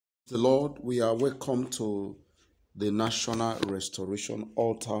The Lord, we are welcome to the National Restoration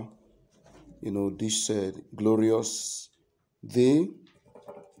Altar. This glorious day.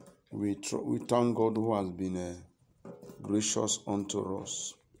 We thank God who has been gracious unto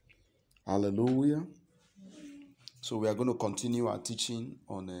us. Hallelujah. So we are going to continue our teaching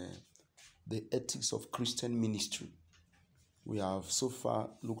on the ethics of Christian ministry. We have so far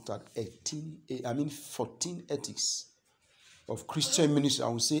looked at 14 ethics of Christian ministry. I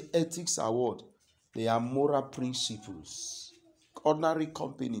would say ethics are what? They are moral principles. Ordinary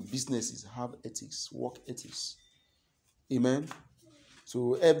company, businesses have ethics, work ethics. Amen.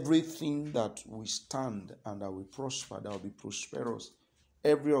 So everything that we stand and that we prosper, that will be prosperous.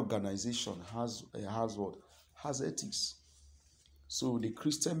 Every organization has what? Has ethics. So the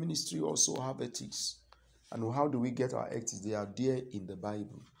Christian ministry also have ethics. And how do we get our ethics? They are there in the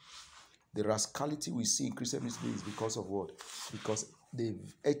Bible. The rascality we see in Christian ministry is because of what? Because the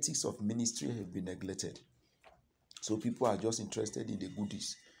ethics of ministry have been neglected. So people are just interested in the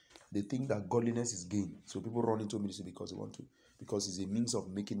goodies. They think that godliness is gain. So people run into ministry because they want to. Because it's a means of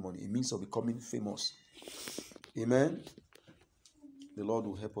making money. A means of becoming famous. Amen. The Lord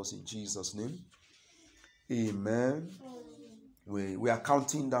will help us in Jesus' name. Amen. We are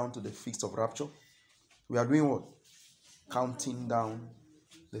counting down to the Feast of Rapture. We are doing what? Counting down.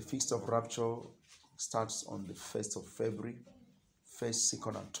 The Feast of Rapture starts on the 1st of February, 1st,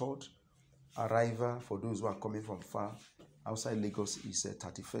 2nd, and 3rd. Arrival for those who are coming from far outside Lagos is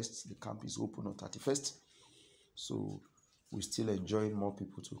 31st. The camp is open on 31st. So we're still enjoying more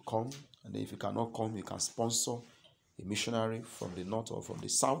people to come. And then if you cannot come, you can sponsor a missionary from the north or from the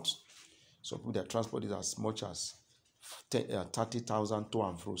south. So people that transported as much as 30,000 to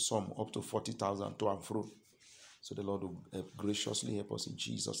and fro, some up to 40,000 to and fro. So the Lord will graciously help us in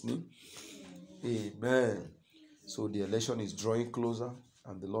Jesus' name. Amen. So the election is drawing closer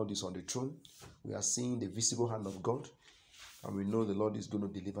and the Lord is on the throne. We are seeing the visible hand of God. And we know the Lord is going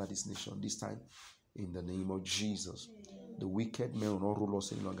to deliver this nation this time in the name of Jesus. The wicked men will not rule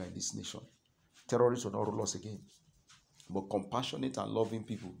us any longer in this nation. Terrorists will not rule us again. But compassionate and loving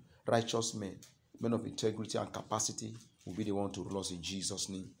people, righteous men, men of integrity and capacity will be the one to rule us in Jesus'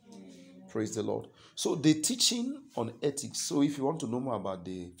 name. Praise the Lord. So the teaching on ethics. So if you want to know more about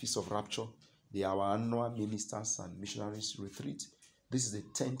the Feast of Rapture, our annual ministers and missionaries retreat. This is the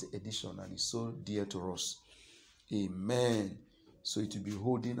 10th edition and it's so dear to us. Amen. So it will be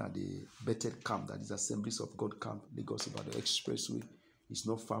holding at the Bethel camp, that is Assemblies of God camp, Lagos Ibadan Expressway. It's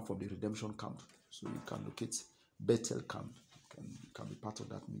not far from the Redemption camp. So you can locate Bethel camp. You can be part of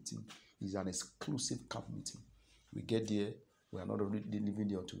that meeting. It's an exclusive camp meeting. We get there. We are not already leaving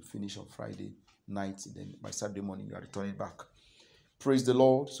there to finish on Friday night. Then by Saturday morning, you are returning back. Praise the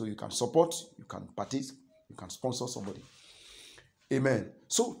Lord. So you can support, you can participate, you can sponsor somebody. Amen.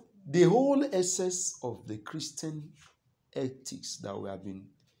 So the whole essence of the Christian ethics that we have been,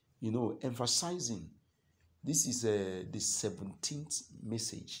 emphasizing. This is the 17th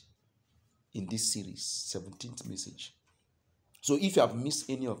message in this series. 17th message. So if you have missed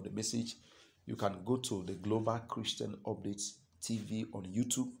any of the message, you can go to the Global Christian Updates TV on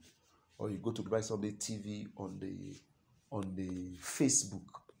YouTube, or you go to Global Update TV on the Facebook.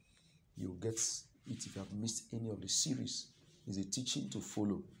 You'll get it if you have missed any of the series. It's a teaching to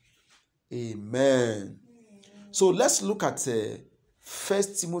follow. Amen. So let's look at 1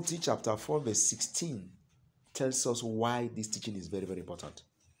 Timothy chapter 4 verse 16. Tells us why this teaching is very, very important.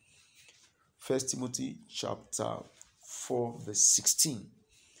 1 Timothy chapter 4 verse 16.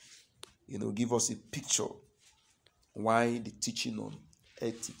 Give us a picture why the teaching on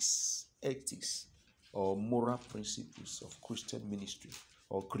ethics or moral principles of Christian ministry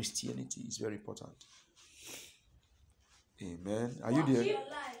or Christianity is very important. Amen. Are you there?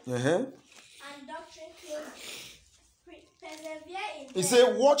 And doctrine persevere in them. He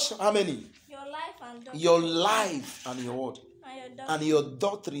said, watch how many? Your life and doctrine. Your life and your what? And your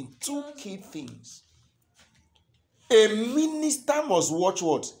doctrine. Two key things. A minister must watch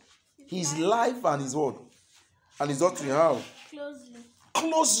what? His life and his what? And his doctrine. How?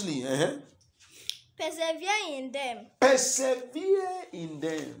 Closely. Persevere in them. Persevere in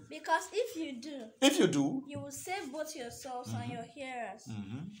them. Because if you do, you will save both yourselves and your hearers.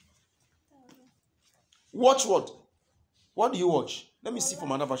 Watch what? What do you watch? Let me see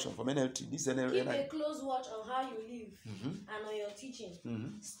from another version, from NLT. This is NLT. Keep a close watch on how you live and on your teaching.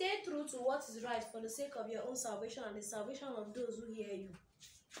 Stay true to what is right for the sake of your own salvation and the salvation of those who hear you.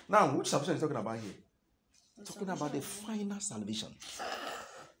 Now, which salvation is talking about here? Talking about the final salvation.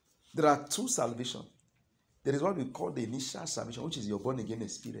 There are two salvations. There is what we call the initial salvation, which is your born again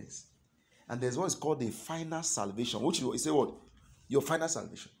experience. And there's what is called the final salvation, which is what? Your final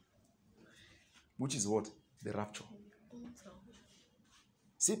salvation. which is what? The rapture.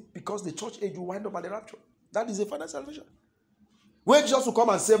 See, because the church age will wind up at the rapture. That is a final salvation. When Jesus will come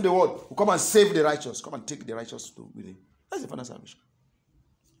and save the world, will come and save the righteous, come and take the righteous with him. That's the final salvation.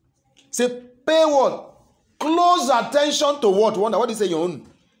 Say, pay what? Close attention to what? Wonder, what is your own?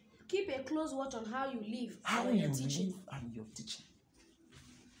 Keep a close watch on how you live. How you live and your teaching.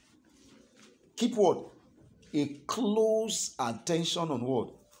 Keep what? A close attention on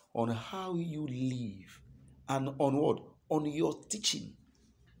what? On how you live. And on what? On your teaching.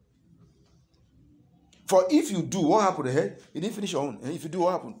 For if you do, what happened here? You didn't finish your own. And if you do,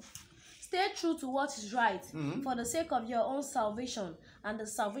 what happened? Stay true to what is right, for the sake of your own salvation and the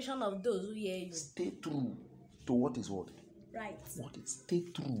salvation of those who hear you. Stay true to what is what? Right. What is? Stay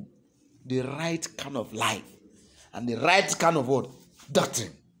true. The right kind of life. And the right kind of what?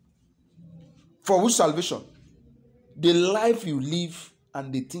 Doctrine. For which salvation? The life you live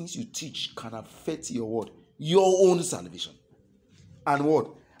and the things you teach can affect your what? Your own salvation. And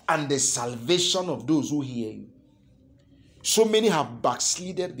what? And the salvation of those who hear you. So many have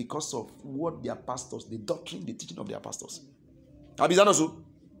backslided because of what their pastors, the doctrine, the teaching of their pastors. Is that also?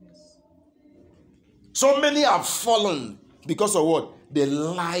 So many have fallen because of what? The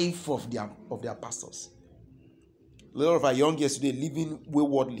life of their pastors. A lot of our young girls today living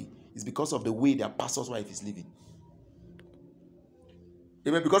waywardly is because of the way their pastor's wife is living.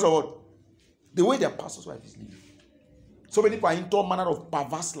 Amen. Because of what? The way their pastor's wife is living. So many people are into all manner of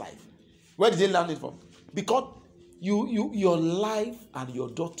perverse life. Where did they learn it from? Because your life and your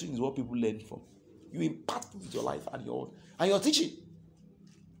doctrine is what people learn from. You impart with your life and your teaching.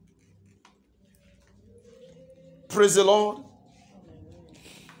 Praise the Lord.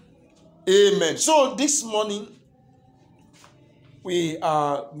 Amen. So this morning we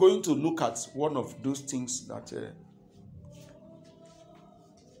are going to look at one of those things that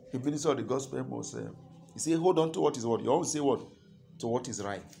the minister of the gospel must he say, hold on to what is what. You always say what? To what is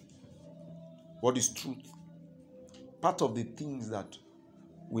right. What is truth. Part of the things that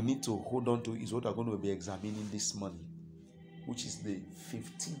we need to hold on to is what we're going to be examining this morning, which is the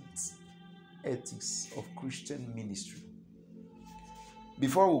 15th ethics of Christian ministry.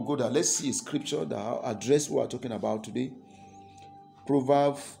 Before we go there, let's see a scripture that will address what we're talking about today.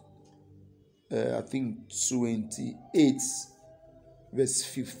 Proverbs, I think 28, verse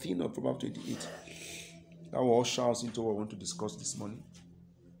 15 of Proverbs 28. That will usher us into what I want to discuss this morning.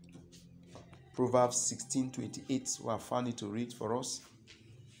 Proverbs 16:28. We have found it to read for us.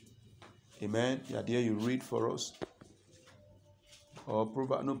 Amen. Yeah, there you read for us. Or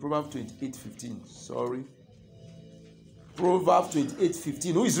Proverbs 28:15. Sorry. Proverbs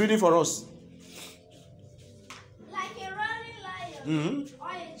 28:15. Who is reading for us? Like a roaring lion or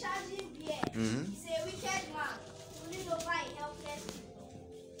a charging bear is a wicked man ruling over a helpless people.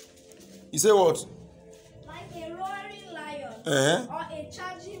 You say what? Like a roaring lion or a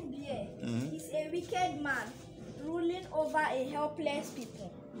charging bear is a wicked man ruling over a helpless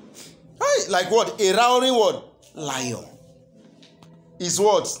people. Hey, like what? A roaring what? Lion. Is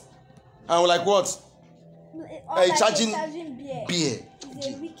what? And like what? Or a like charging bear. Bear. Is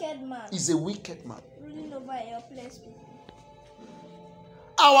a wicked man. Is a wicked man. Ruling over a helpless people.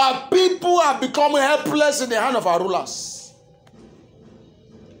 Our people have become helpless in the hand of our rulers.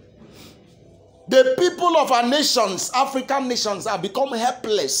 The people of our nations, African nations, have become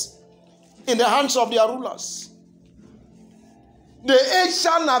helpless in the hands of their rulers. The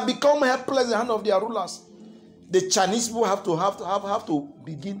Asian have become helpless in the hands of their rulers. The Chinese people have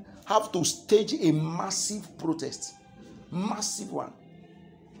to stage a massive protest. Massive one.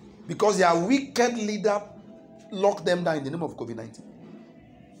 Because their wicked leader locked them down in the name of COVID-19.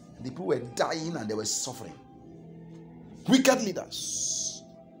 The people were dying and they were suffering. Wicked leaders.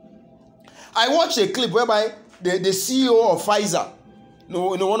 I watched a clip whereby the CEO of Pfizer,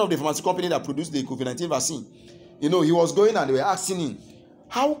 one of the pharmaceutical companies that produced the COVID-19 vaccine, he was going and they were asking him,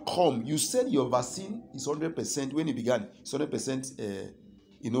 how come you said your vaccine is 100% when it began? It's 100%,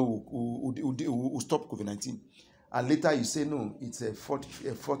 will stop COVID-19. And later you say, no, it's a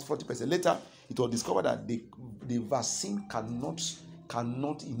 40%. Later, it was discovered that the vaccine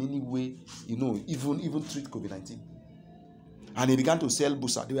cannot in any way, even treat COVID-19. And he began to sell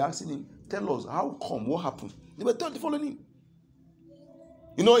booster. They were asking him, tell us, how come? What happened? They were following him.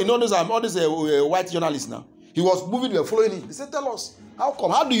 All these white journalists now. He was moving, they were following him. They said, tell us, how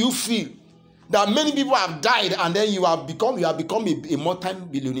come? How do you feel that many people have died and then you have become a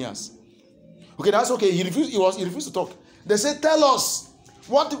multi-billionaires? Okay, that's okay. He refused to talk. They said, tell us,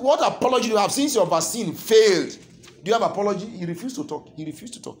 what apology do you have since your vaccine failed? Do you have apology? He refused to talk.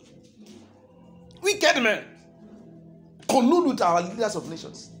 Wicked men collude with our leaders of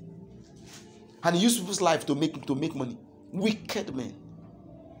nations. And he used people's life to make money. Wicked men.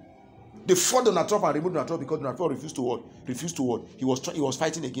 They fought Donald Trump and removed Donald Trump because Donald Trump refused to what? He was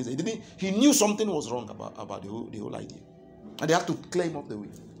fighting against it. He knew something was wrong about the whole idea. And they had to clear him off the way.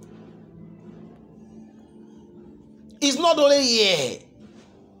 It's not only here.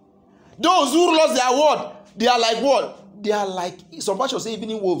 Those who lost their word, they are like what? They are like, some versions say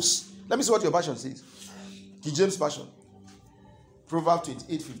evening wolves. Let me see what your version says. King James version. Proverbs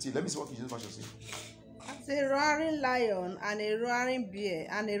 28:15. Let me see what King James version says. As a roaring lion and a roaring bear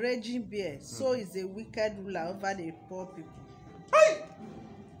and a raging bear, so is a wicked ruler over the poor people. Hey!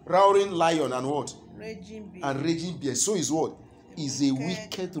 Roaring lion and what? Raging bear. And raging bear. So is what? Is a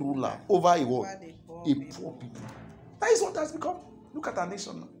wicked ruler over a what? A poor people. That is what has become. Look at our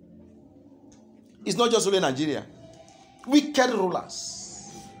nation now. It's not just only Nigeria. Wicked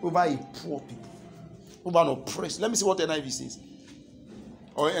rulers over a poor people. Over an oppressed. Let me see what NIV says.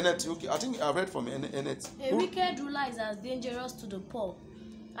 Or NET. Okay, I think I read from NET. A wicked ruler is as dangerous to the poor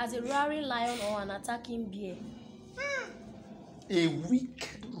as a roaring lion or an attacking bear. A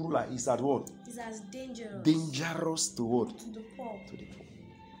wicked ruler is at what? Is as dangerous. Dangerous to what? To the poor. To the poor.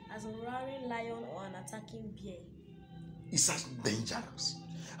 As a roaring lion or an attacking bear. It's as dangerous.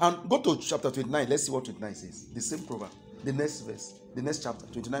 And go to chapter 29. Let's see what 29 says. The same proverb. The next verse. The next chapter.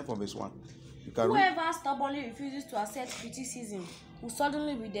 29 from verse 1. You can read. Whoever stubbornly refuses to accept criticism will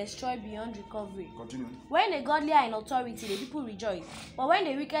suddenly be destroyed beyond recovery. Continue. When the godly are in authority, the people rejoice. But when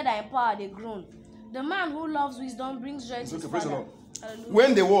the wicked are in power, they groan. The man who loves wisdom brings joy to his father.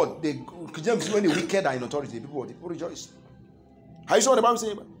 When the word, when the wicked are in authority, the people rejoice. Are you sure what the Bible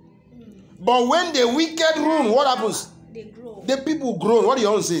saying? But when the wicked rule, what happens? They grow. The people groan. What the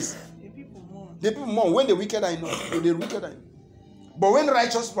own says? The people mourn. The people mourn. When the wicked are in authority, the wicked are in. But when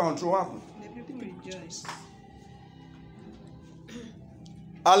righteous found true, what happens? The people rejoice.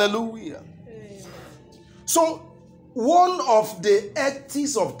 Hallelujah. So, one of the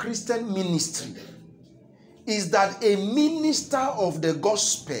ethics of Christian ministry is that a minister of the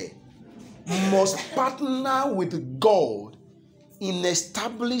gospel must partner with God in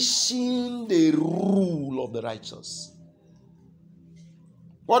establishing the rule of the righteous.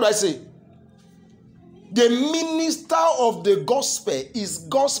 What do I say? The minister of the gospel is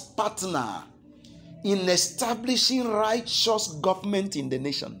God's partner in establishing righteous government in the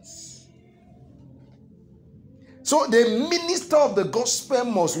nations. So the minister of the gospel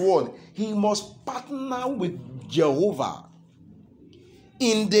must what? He must partner with Jehovah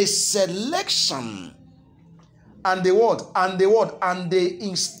in the selection and the what? And the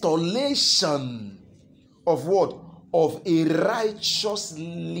installation of what? Of a righteous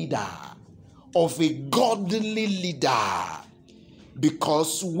leader, of a godly leader.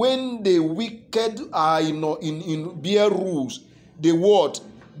 Because when the wicked are in bear rules, they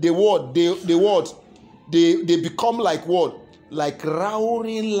become like what? Like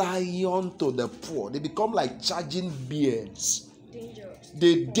roaring lion to the poor. They become like charging bears.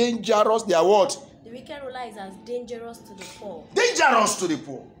 Dangerous. They are what? The wicked ruler is as dangerous to the poor. Dangerous to the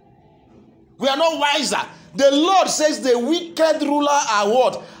poor. We are not wiser. The Lord says the wicked ruler are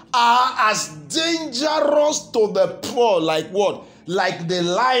what? Are as dangerous to the poor like what? Like the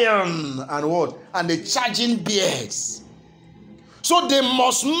lion and what? And the charging bears. So they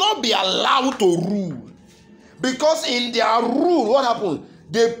must not be allowed to rule. Because in their rule, what happens?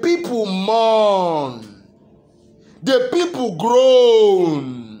 The people mourn. The people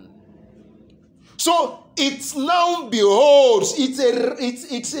groan. So it now beholds, it's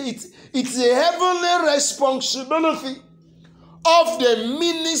a heavenly responsibility of the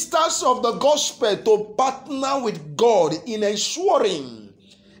ministers of the gospel to partner with God in ensuring,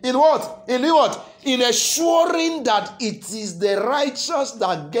 in ensuring that it is the righteous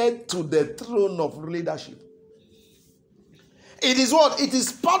that get to the throne of leadership. It is what? It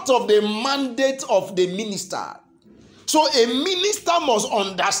is part of the mandate of the minister. So a minister must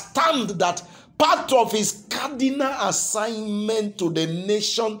understand that part of his cardinal assignment to the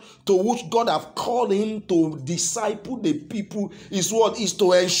nation to which God have called him to disciple the people is what? Is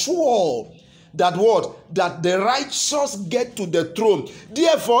to ensure that what? That the righteous get to the throne.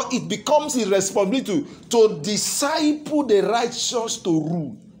 Therefore, it becomes his responsibility to disciple the righteous to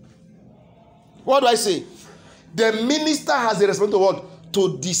rule. What do I say? The minister has the responsibility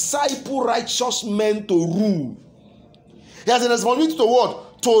to disciple righteous men to rule. He has a responsibility to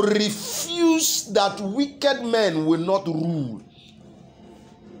what? To refuse that wicked men will not rule.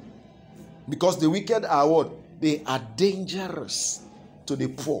 Because the wicked are what? They are dangerous to the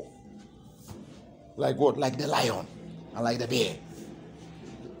poor. Like what? Like the lion and like the bear.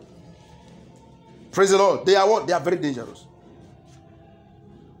 Praise the Lord. They are what? They are very dangerous.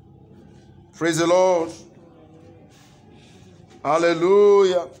 Praise the Lord.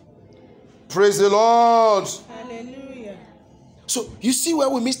 Hallelujah. Praise the Lord. Hallelujah. So you see where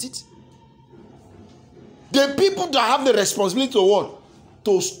we missed it? The people that have the responsibility to what?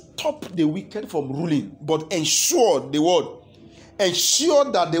 To stop the wicked from ruling, but ensure the word.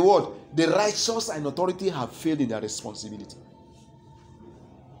 Ensure that the word, the righteous and authority have failed in their responsibility.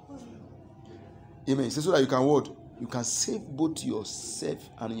 Amen. So that you can what? You can save both yourself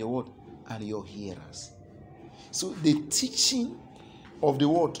and your word and your hearers. So the teaching of the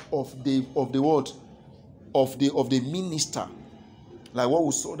word of the minister, like what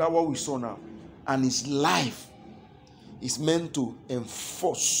we saw now, and his life is meant to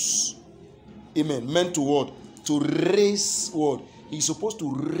enforce. Amen. Meant to what? To raise what? He's supposed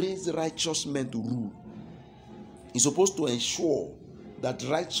to raise righteous men to rule. He's supposed to ensure that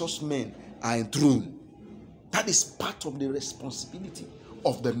righteous men are enthroned. That is part of the responsibility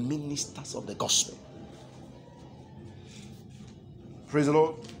of the ministers of the gospel. Praise the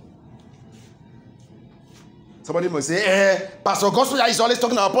Lord. Somebody must say, Pastor Gospel is always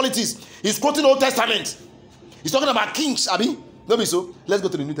talking about politics. He's quoting Old Testament. He's talking about kings, Abi. Don't be so. Let's go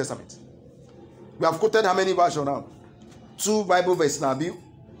to the New Testament. We have quoted how many versions now? 2 Bible verses now, Abi.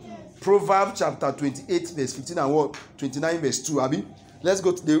 Proverbs chapter 28 verse 15 and what? 29 verse 2, Abi. Let's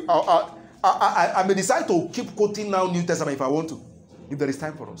go to the... I may decide to keep quoting now New Testament if I want to. If there is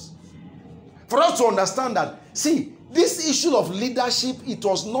time for us. For us to understand that, see, this issue of leadership, it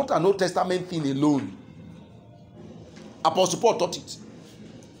was not an Old Testament thing alone. Apostle Paul taught it.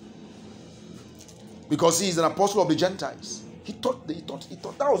 Because he is an apostle of the Gentiles. He taught.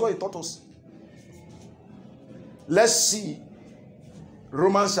 That was what he taught us. Let's see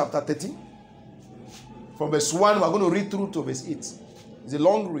Romans chapter 13. From verse 1, we're going to read through to verse 8. It's a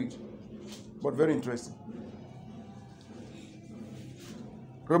long read, but very interesting.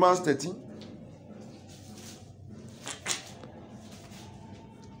 Romans 13.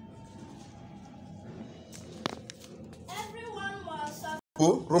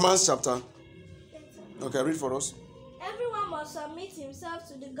 Romans chapter. Okay, read for us. Everyone must submit himself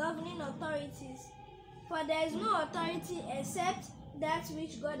to the governing authorities, for there is no authority except that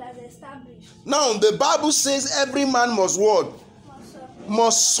which God has established. Now, the Bible says every man must what?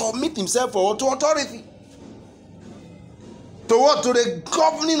 Must submit himself for what? To authority. To what? To the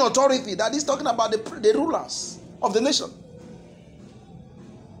governing authority. That is talking about the rulers of the nation.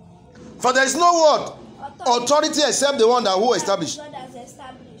 For there is no what? Authority except the one that who established. God has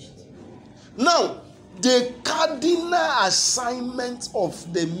established. Now, the cardinal assignment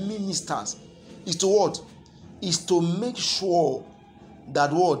of the ministers is to what? Is to make sure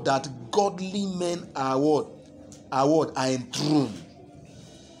that what? That godly men are what? Are enthroned.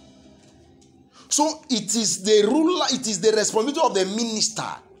 So it is the ruler, it is the responsibility of the minister,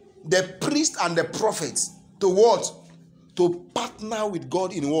 the priest and the prophets to what? To partner with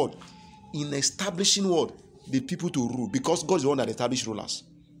God in what? In establishing what? The people to rule, because God is the one that established rulers.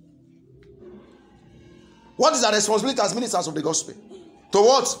 What is our responsibility as ministers of the gospel? To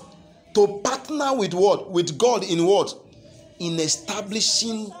what? To partner with what? With God in what? In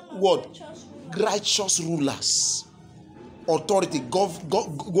establishing what? Righteous rulers. Authority.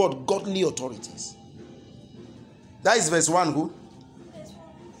 Godly authorities. That is verse 1. Who?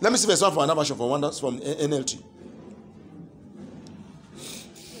 Let me see verse 1 for another version from NLT.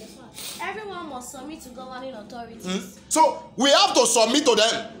 Everyone must submit to governing authorities. So we have to submit to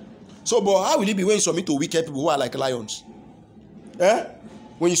them. So, but how will it be when you submit to wicked people who are like lions?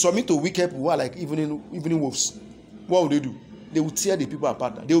 When you submit to wicked people who are like evening wolves, what will they do? They will tear the people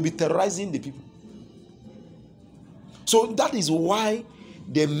apart. They will be terrorizing the people. So that is why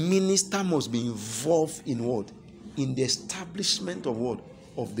the minister must be involved in what? In the establishment of what?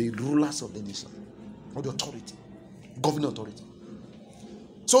 Of the rulers of the nation, of the authority, governing authority.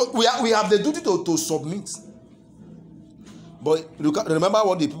 So we have the duty to submit. But remember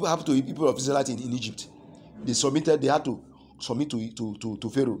what the people happened to the people of Israel in Egypt. They had to submit to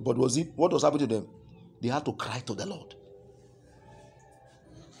Pharaoh. But what was happening to them? They had to cry to the Lord.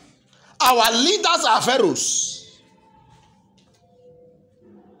 Our leaders are pharaohs.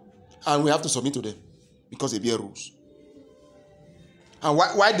 And we have to submit to them because they bear rules. And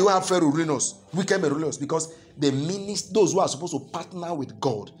why do we have Pharaoh ruling us? Wicked men ruling us? Because those who are supposed to partner with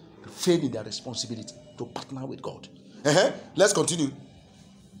God fail in their responsibility to partner with God. Let's continue.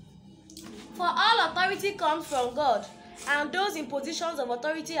 For all authority comes from God, and those in positions of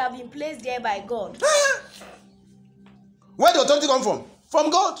authority have been placed there by God. Where the authority come from? From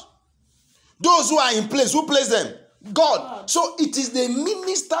God. Those who are in place, who place them? God. So it is the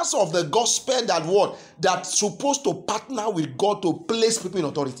ministers of the gospel that's supposed to partner with God to place people in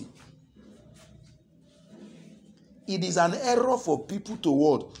authority. it is an error for people to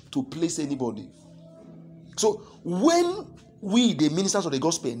what? To place anybody. So when we, the ministers of the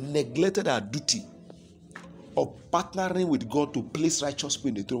gospel, neglected our duty of partnering with God to place righteous people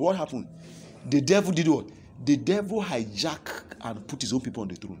in the throne, what happened? The devil did what? The devil hijacked and put his own people on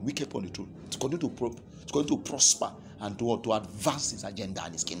the throne, wicked people on the throne, to continue to prosper and to advance his agenda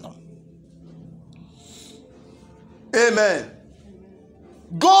and his kingdom. Amen.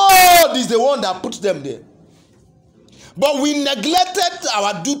 God is the one that put them there. But we neglected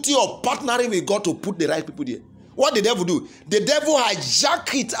our duty of partnering with God to put the right people there. What did the devil do? The devil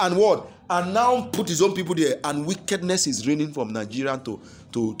hijacked it and what? And now put his own people there. And wickedness is reigning from Nigeria to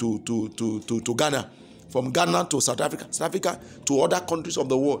Ghana. From Ghana to South Africa. South Africa to other countries of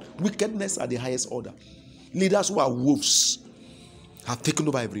the world. Wickedness at the highest order. Leaders who are wolves have taken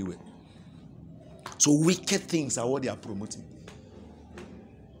over everywhere. So wicked things are what they are promoting.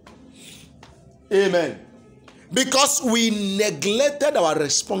 Amen. Because we neglected our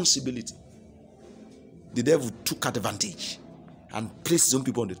responsibility, the devil took advantage and placed his own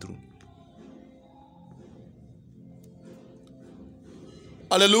people on the throne.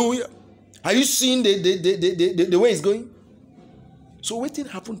 Hallelujah. Are you seeing the way it's going? So what thing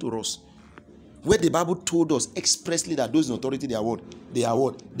happened to us? Where the Bible told us expressly that those in authority, they are what? They are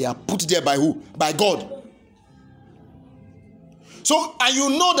what? They are put there by who? By God. So, and you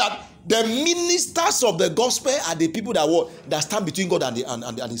know that the ministers of the gospel are the people that what? That stand between God and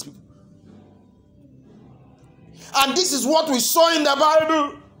his people. And this is what we saw in the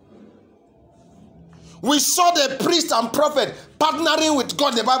Bible. We saw the priest and prophet partnering with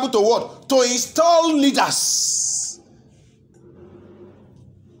God, the Bible, to what? To install leaders.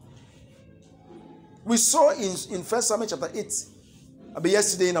 We saw in 1 Samuel chapter 8,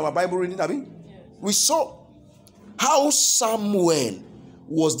 yesterday in our Bible reading, we saw how Samuel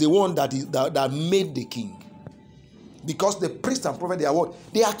was the one that made the king. Because the priest and prophet, they are what?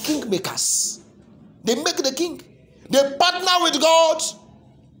 They are king makers. They make the king. They partner with God.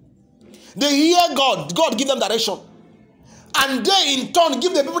 They hear God. God give them direction. And they in turn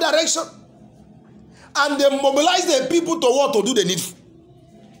give the people direction. And they mobilize the people to what? To do the needful.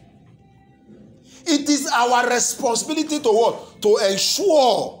 It is our responsibility to what? To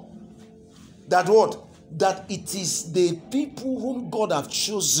ensure that what? That it is the people whom God have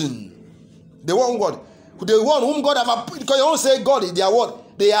chosen. The one whom God have appointed. Because you don't say God, they are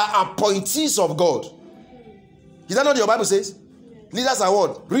what? They are appointees of God. Is that not what your Bible says? Leaders are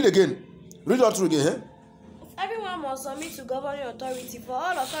what? Read again. Read all through again. Everyone must submit to governing authority, for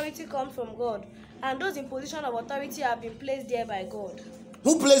all authority comes from God, and those in position of authority have been placed there by God.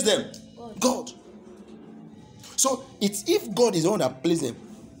 Who placed them? God. So it's if God is the one that placed them,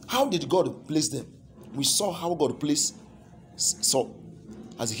 how did God place them? We saw how God placed Saul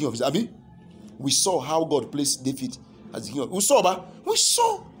as the king of Israel. We saw how God placed David as the king of Israel. We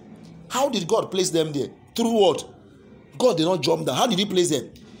saw how did God place them there? Through what? God did not jump down. How did he place them?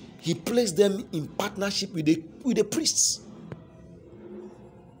 He placed them in partnership with the priests.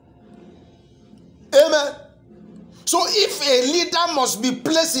 Amen. So if a leader must be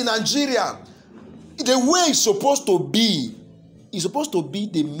placed in Nigeria, the way it's supposed to be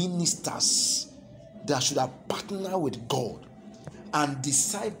the ministers that should have partnered with God and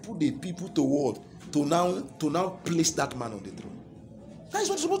disciple the people to what? To now place that man on the throne. That is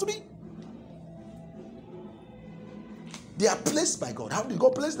what it's supposed to be. They are placed by God. How did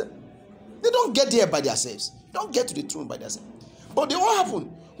God place them? They don't get there by themselves. They don't get to the throne by themselves. But they what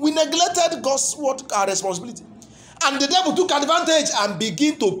happened? We neglected God's what our responsibility. And the devil took advantage and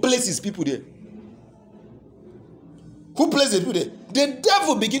began to place his people there. Who placed the people there? The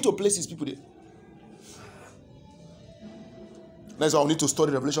devil began to place his people there. That's why we need to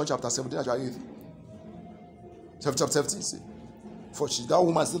study Revelation chapter 17. Chapter 17. See. For that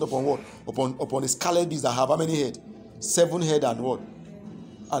woman stood upon what? Upon a scarlet beast that have how many heads? 7 heads and what?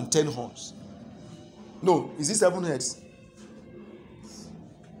 And 10 horns. No, is it 7 heads?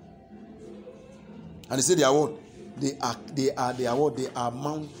 And they say they are what? They are what? They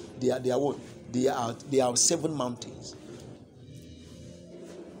are what? They are 7 mountains.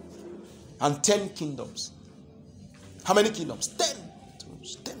 And 10 kingdoms. How many kingdoms? 10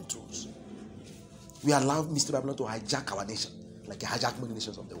 thrones. 10 thrones. We allow Mr. Babylon to hijack our nation, like he hijacked many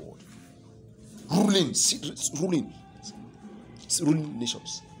nations of the world. Ruling nations.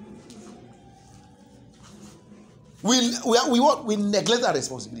 We neglect our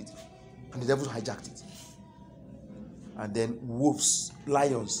responsibility, and the devil hijacked it. And then wolves,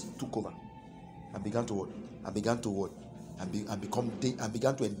 lions took over, and began to began to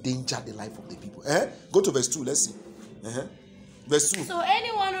endanger the life of the people. Go to verse 2. Let's see. Verse 2. So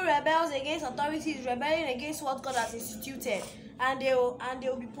anyone who rebels against authority is rebelling against what God has instituted, and they will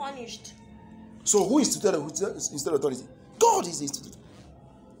be punished. So who instituted authority? God is the institute.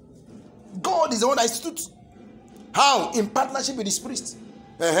 God is the one that institutes. How? In partnership with his priest.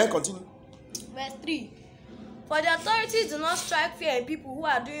 Continue. Verse 3. For the authorities do not strike fear in people who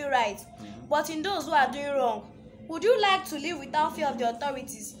are doing right, but in those who are doing wrong. Would you like to live without fear of the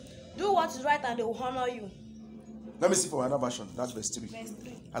authorities? Do what is right and they will honor you. Let me see for another version. That's verse 3. Verse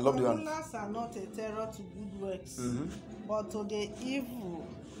 3. I love the one. Rulers are not a terror to good works, but to the evil.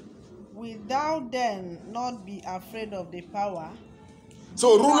 Without them not be afraid of the power.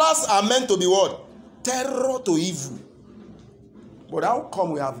 So rulers are meant to be what? Terror to evil. But how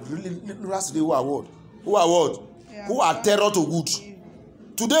come we have rulers today who are what? Who are what? Yeah, who are terror to good?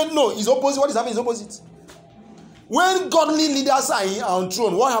 Today, no, it's opposite. What is happening is opposite. When godly leaders are on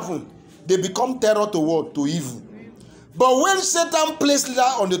throne, what happens? They become terror to what? To evil. But when Satan places leader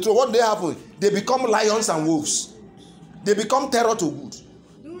on the throne, what do they happen? They become lions and wolves. They become terror to good.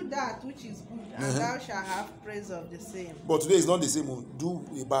 Do that which is good, and thou shalt have praise of the same. But today is not the same. Do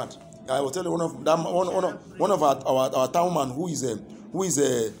a bad. I will tell you one of our town man who is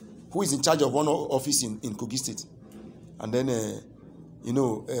in charge of one office in Kogi State, and then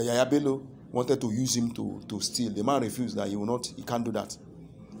Yaya Bello wanted to use him to steal. The man refused that he can't do that,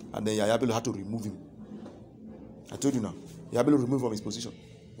 and then Yaya Bello had to remove him. I told you now, Yaya Bello removed from his position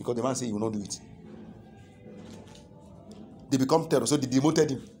because the man said he will not do it. They become terror, so they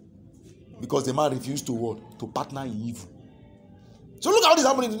demoted him because the man refused to partner in evil. So look how this is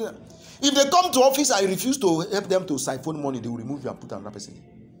happening today. If they come to office and refuse to help them to siphon money, they will remove you and put another person.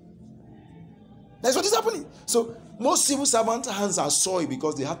 That's what is happening. So most civil servants' hands are soiled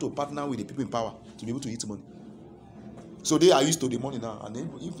because they have to partner with the people in power to be able to eat money. So they are used to the money now. And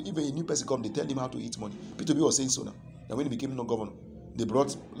then if a new person comes, they tell him how to eat money. P2B was saying so now. That when he became no governor, they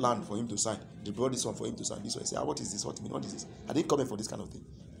brought land for him to sign. They brought this one for him to sign. This one. I say, what is this? What is this? I didn't come here for this kind of thing.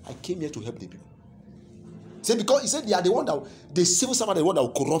 I came here to help the people. Say because he said they are the one that the civil servant, the one that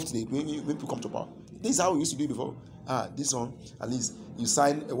will corrupt when people come to power. This is how we used to do it before. This one, at least you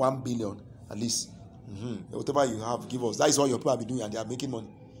sign 1 billion, at least whatever you have, give us. That is what your people have been doing, and they are making money.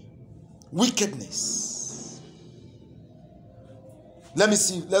 Wickedness. Let me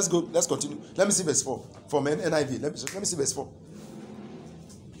see. Let's go. Let's continue. Let me see verse 4 from NIV. Let me see verse 4.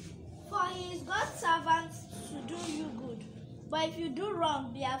 For he is God's servant to do you good. But if you do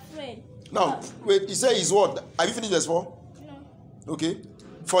wrong, be afraid. Now, wait, he said his word. Have you finished verse 4? No. Okay.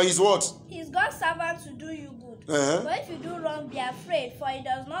 For his word. He is God's servant to do you good. But if you do wrong, be afraid, for he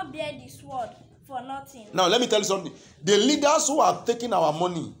does not bear the sword for nothing. Now, let me tell you something. The leaders who are taking our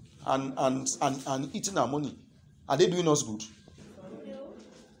money and eating our money, are they doing us good? No.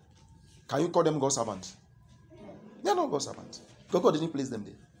 Can you call them God's servants? They are not God's servants. Because God didn't place them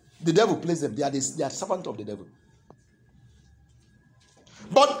there. The devil placed them. They are servants of the devil.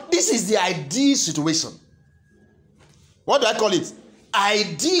 But this is the ideal situation. What do I call it?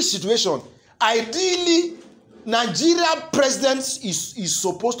 Ideal situation. Ideally, Nigeria president is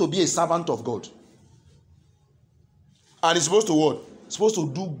supposed to be a servant of God. And he's supposed to what? Supposed to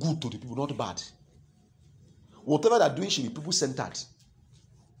do good to the people, not bad. Whatever they're doing should be people-centered.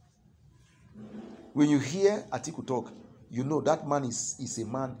 When you hear Atiku talk, you know that man is a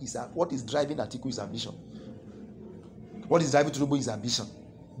man. What is driving Atiku is ambition. What is driving Tinubu is ambition.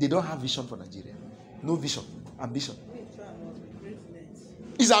 They don't have vision for Nigeria. No vision. Ambition.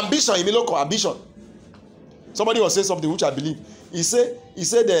 It's ambition, Emiloko, ambition. Somebody was saying something which I believe. He said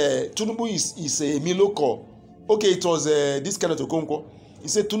Tinubu is a Emiloko. Okay, it was this kind of Okonkwo. He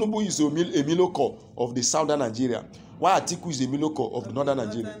said Tinubu is a Emiloko of the southern Nigeria. Why Atiku is a Emiloko of the northern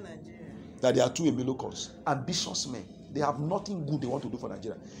Nigeria? That there are two Emilokos. Ambitious men. They have nothing good they want to do for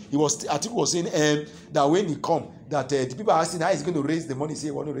Nigeria. Atiku was saying that when he come, that the people are asking how he's going to raise the money.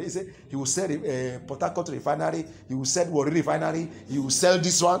 He said he will sell Port Harcourt refinery, he will sell Warri refinery, he will sell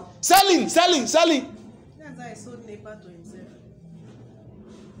this one. Selling. That's how he sold labor to himself.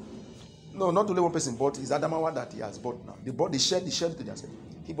 No, not only one person bought. It's Adamawa that he has bought now. They shared it to themselves.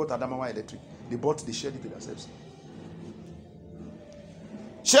 He bought Adamawa Electric. They shared it to themselves.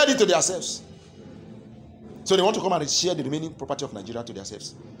 Shared it to themselves. So they want to come and share the remaining property of Nigeria to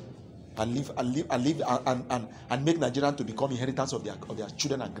themselves, and live and make Nigerians to become inheritance of their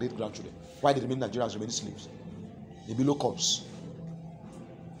children and great grandchildren. Why the remaining Nigerians remain slaves? The below comes.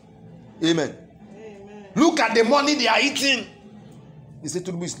 Amen. Look at the money they are eating. They say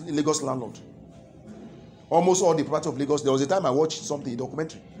Tinubu is Lagos landlord. Almost all the property of Lagos. There was a time I watched something, a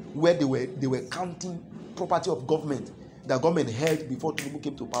documentary, where they were counting property of government that government held before Tinubu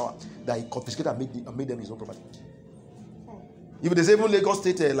came to power, that he confiscated and made them his own property. If they say even Lagos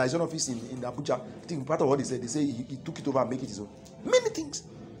State liaison office in Abuja, I think part of what they said, they say he took it over and make it his own. Many things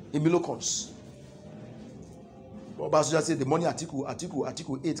in Milocons. Obasanjo said the money Article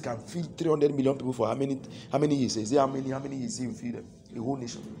 8 can feed 300 million people for how many years? Is how many years he will feed them? A whole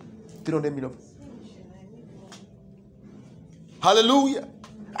nation. 300 million. Hallelujah.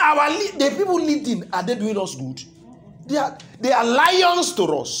 The people leading, are they doing us good? They are lions to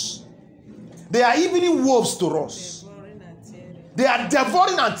us. They are evening wolves to us. They are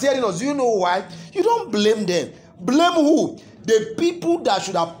devouring and tearing us. You know why? You don't blame them. Blame who? The people that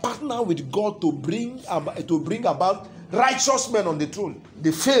should have partnered with God to bring about righteous men on the throne.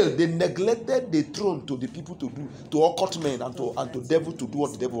 They failed. They neglected the throne to the people to occult men and to devil to do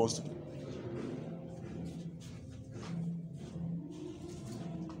what the devil wants to do.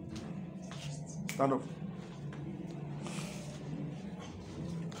 Stand up.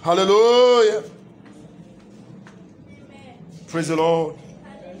 Hallelujah. Amen. Praise the Lord.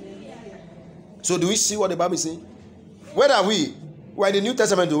 Hallelujah. So do we see what the Bible is saying? Where are we? We're in the New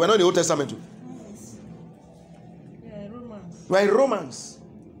Testament. We're not in the Old Testament. Romans. We're in Romans.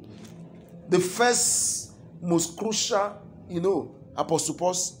 The first, most crucial, Apostle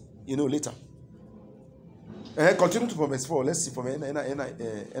Paul, later. Continue to from verse 4. Let's see from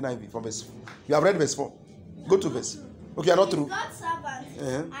NIV. From verse 4. You have read verse 4. Go to verse. Okay, you're not through. God's servant,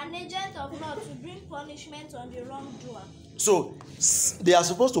 an agent of God to bring punishment on the wrongdoer. So, they are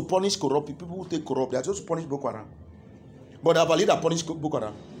supposed to punish corrupt people who take corrupt. They are supposed to punish Boko Haram. But they have a leader punish Boko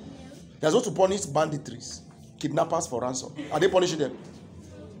Haram. They are supposed to punish banditries, kidnappers for ransom. Are they punishing them?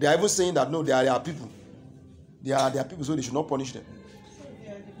 They are even saying that no, they are their people. They are their people, so they should not punish them.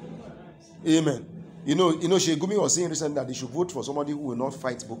 Amen. Shegumi was saying recently that they should vote for somebody who will not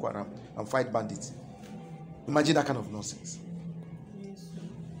fight Boko Haram and fight bandits. Imagine that kind of nonsense.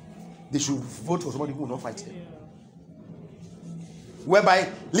 They should vote for somebody who will not fight them. Whereby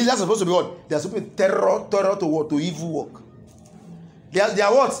leaders are supposed to be what? They are supposed to be terror to what? To evil work. They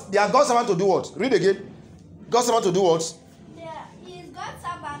are what? They are God's servant to do what? Read again. God's servant to do what? He is God's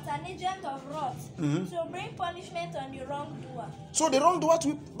servant, an agent of wrath, to bring punishment on the wrongdoer. So the wrongdoer,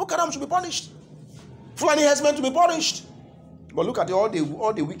 Boko Haram should be punished. Fulani herdsmen to be punished. But look at all the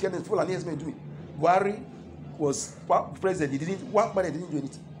wickedness Fulani herdsmen doing. Buhari was president. He didn't do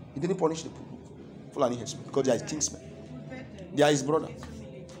anything. He didn't punish the Fulani herdsmen because they are his kinsmen. They are his brother.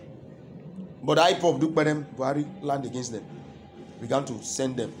 But the IPOB Duke Badem, Buhari land against them. Began to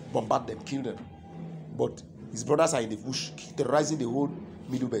send them, bombard them, kill them. But his brothers are in the bush, terrorizing the whole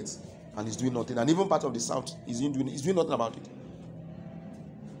Middle Belt, and he's doing nothing. And even part of the South, he's doing nothing about it.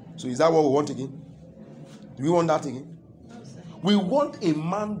 So is that what we want again? Do we want that again? We want a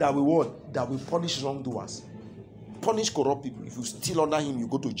man that will punish wrongdoers, punish corrupt people. If you steal under him, you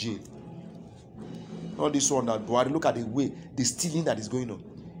go to jail. Not this one that Buhari. Look at the way the stealing that is going on.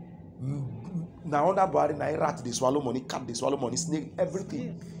 Now under Buhari, now rat they swallow money, cat they swallow money, snake,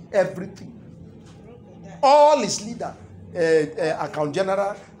 everything. All his leader, account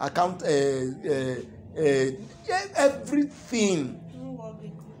general, account, everything.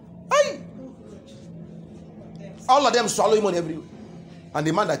 Hey! All of them swallow money everywhere. And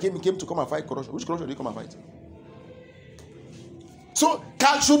the man that came to come and fight corruption. Which corruption did he come and fight? So,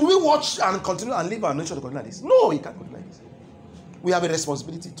 should we watch and continue and leave our nation to continue like this? No, it can't continue like this. We have a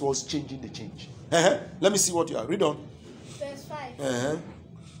responsibility towards changing the change. Let me see what you are. Read on. Verse 5.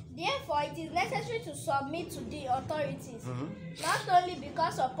 Therefore, it is necessary to submit to the authorities, not only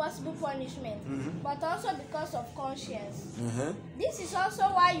because of possible punishment, but also because of conscience. This is also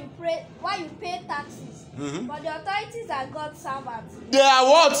why you pay taxes. But the authorities are God's servants. They are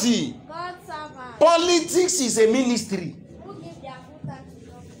what? God's servants. Politics is a ministry. Who give their full time to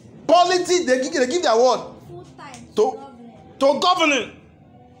government. Politics, they give their what? Full time to governing.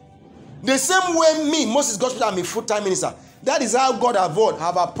 The same way me, Moses Gospel, I'm a full-time minister. That is how God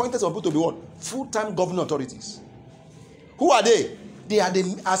have appointed some people to be what? Full-time governing authorities. Who are they? They are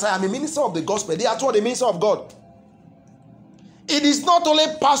as I am a minister of the gospel, they are toward the minister of God. It is not only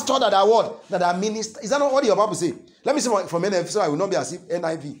pastor that are what? That are minister. Is that not what your Bible say? Let me see from NIV, so I will not be as if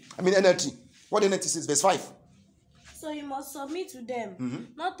NLT. What NLT says, verse 5. So you must submit to them,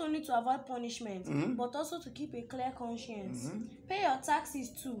 not only to avoid punishment, but also to keep a clear conscience. Pay your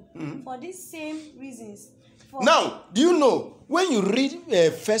taxes too, for these same reasons. Now, do you know, when you read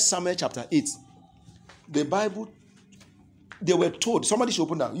 1 Samuel chapter 8, the Bible, they were told, somebody should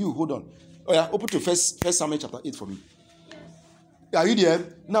open that. You, hold on. Oh yeah, open to 1 Samuel chapter 8 for me. Are you there?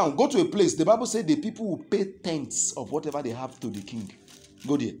 Now, go to a place. The Bible said the people will pay tenths of whatever they have to the king.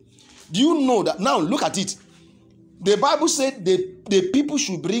 Go there. Do you know that? Now, look at it. The Bible said the people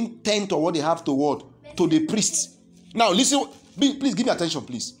should bring tenth of what they have to what? To the priests. Now, listen Please give me attention,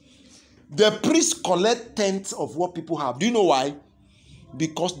 please. The priests collect tenth of what people have. Do you know why?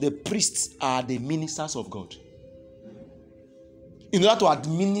 Because the priests are the ministers of God. In order to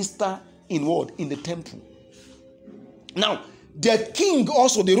administer in what? In the temple. Now, the king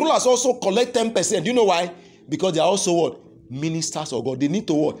also, the rulers also collect 10%. Do you know why? Because they are also what? Ministers of God. They need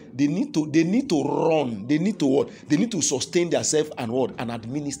to what? They need to run. They need to what? They need to sustain themselves and what? And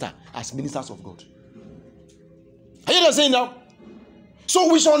administer as ministers of God. Are you understanding now?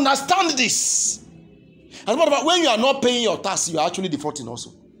 So we should understand this. And what about when you are not paying your tax, you are actually defaulting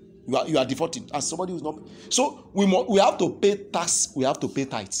also. You are defaulting as somebody who is not. So we have to pay tax. We have to pay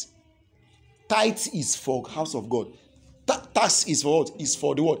tithes. Tithe is for house of God. Tax is for what? Is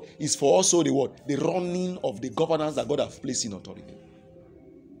for the what? Is for also the what? The running of the governance that God has placed in authority.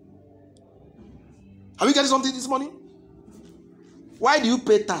 Are we getting something this morning? Why do you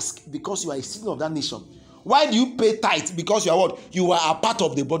pay tax? Because you are a citizen of that nation. Why do you pay tithe? Because you are what? You are a part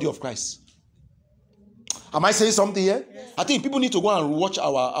of the body of Christ. Am I saying something here? Yes. I think people need to go and watch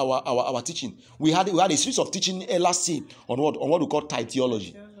our teaching. We had a series of teaching last year on what we call tithe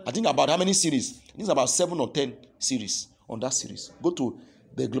theology. I think about how many series? I think it's about 7 or 10 series on that series. Go to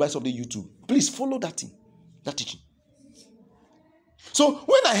the Global of the YouTube. Please follow that thing, that teaching. So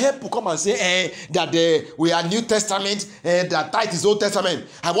when I hear people come and say that we are New Testament, that tithe is Old Testament,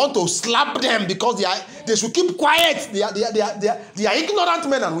 I want to slap them because they should keep quiet. They are ignorant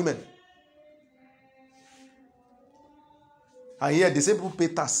men and women. And here, the same people pay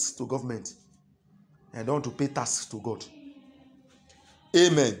tax to government and don't want to pay tax to God.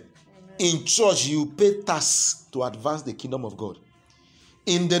 Amen. In church, you pay tax to advance the kingdom of God.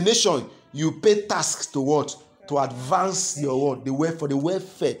 In the nation, you pay tax to what? To advance your word, for the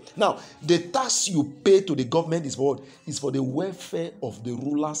welfare. Now, the tax you pay to the government is for what? Is for the welfare of the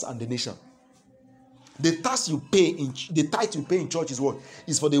rulers and the nation. The tax you pay the tithe you pay in church is what?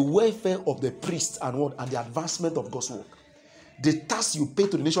 Is for the welfare of the priests and what? And the advancement of God's work. The tax you pay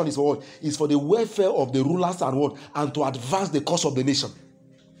to the nation is for what? Is for the welfare of the rulers and what? And to advance the cause of the nation.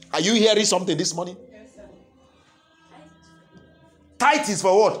 Are you hearing something this morning? Yes, sir. Tithe is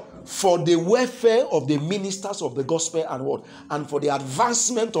for what? For the welfare of the ministers of the gospel and what? And for the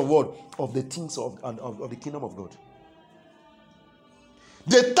advancement of what? Of the things of the kingdom of God.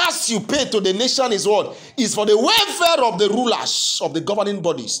 The tax you pay to the nation is what? Is for the welfare of the rulers of the governing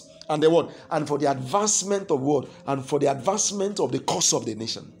bodies. And the what? And for the advancement of what? And for the advancement of the cause of the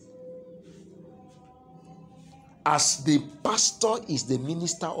nation. As the pastor is the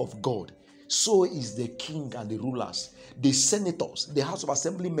minister of God, so is the king and the rulers, the senators, the House of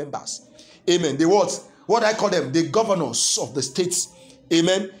Assembly members. Amen. The what I call them, the governors of the states.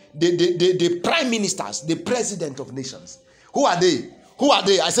 Amen. The prime ministers, the president of nations. Who are they? Who are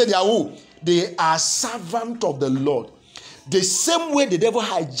they? I said they are who? They are servants of the Lord. The same way the devil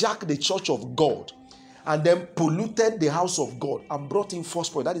hijacked the church of God and then polluted the house of God and brought in false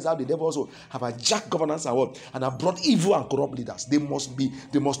prophets. That is how the devil also have hijacked governance and what? And have brought evil and corrupt leaders. They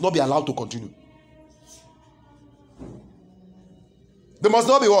must not be allowed to continue. They must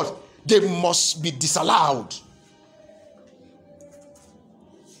not be what? They must be disallowed.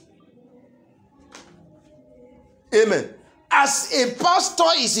 Amen. As a pastor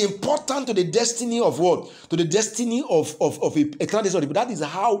is important to the destiny of what? To the destiny of a eternal people. That is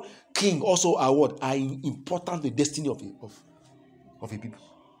how king also are what? Are important to the destiny of a people.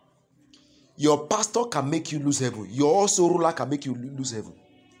 Your pastor can make you lose heaven. Your also ruler can make you lose heaven.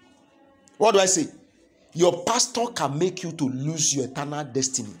 What do I say? Your pastor can make you to lose your eternal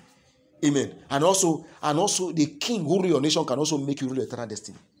destiny. Amen. And also the king who rule your nation can also make you rule your eternal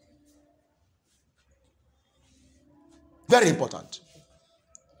destiny. Very important.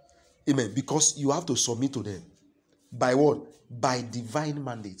 Amen. Because you have to submit to them. By what? By divine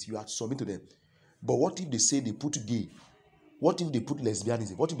mandate. You have to submit to them. But what if they say they put gay? What if they put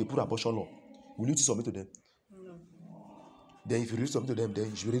lesbianism? What if they put abortion law? Will you submit to them? No. Then if you really submit to them, then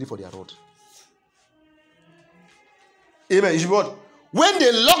you should be ready for their rod. Amen. You should be what? When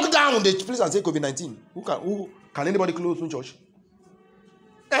they lock down the place and say COVID-19, who can anybody close open church?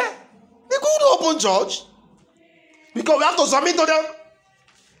 They couldn't open church. Because we have to submit to them.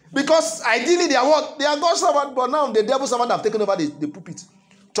 Because ideally they are what? They are God's servant, but now the devil's servant have taken over the pulpit,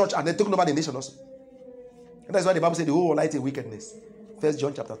 church, and they're taken over the nation also. And that's why the Bible said the whole light is wickedness. 1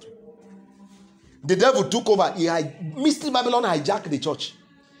 John chapter 2. The devil took over. Mystery Babylon hijacked the church.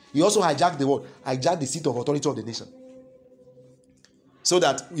 He also hijacked the world, hijacked the seat of authority of the nation. So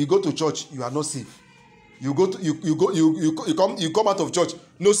that you go to church, you are not safe. You come out of church,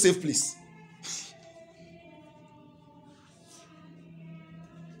 no safe place.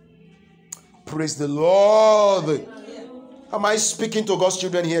 Praise the Lord. Am I speaking to God's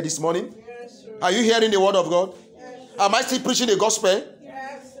children here this morning? Yes, sir. Are you hearing the word of God? Yes, Am I still preaching the gospel?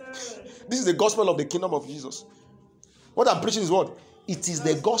 yes, sir. This is the gospel of the kingdom of Jesus. What I'm preaching is what? It is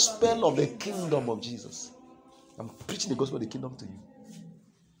the gospel of the kingdom of Jesus. I'm preaching the gospel of the kingdom to you.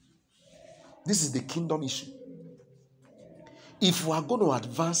 This is the kingdom issue. If we are going to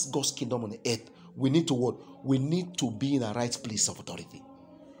advance God's kingdom on the earth, we need to what? We need to be in a right place of authority.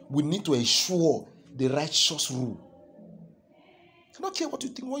 We need to ensure the righteous rule. I don't care what you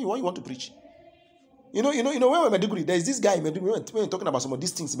think, what you want to preach. You know, when we're in Meduguri, there is this guy in Meduguri, when we're talking about some of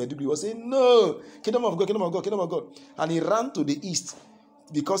these things in Meduguri, he was saying, no, kingdom of God, kingdom of God, kingdom of God. And he ran to the east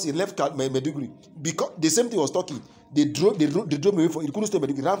because he left Meduguri. Because the same thing was talking. They drove away from, he couldn't stay in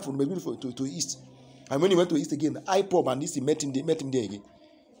Meduguri, ran from Meduguri to east. And when he went to east again, IPOB and this, he met him there again.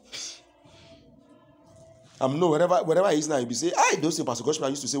 No, wherever he is now, he'll be saying, those things Pastor Gospel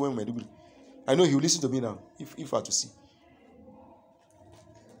used to say when we were Meduguri. I know he will listen to me now, if I have to see.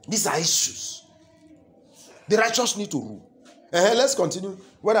 These are issues. The righteous need to rule. Let's continue.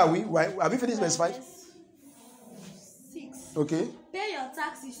 Where are we? Have we finished verse 5? 6. Okay. Pay your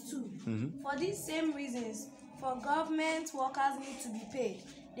taxes too. For these same reasons, for government workers need to be paid.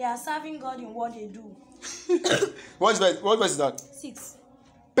 They are serving God in what they do. What verse is that? 6.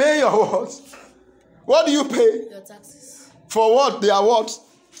 Pay your what? What do you pay? Your taxes. For what? They are what?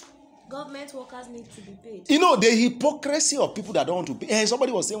 Government workers need to be paid. You know, the hypocrisy of people that don't want to pay.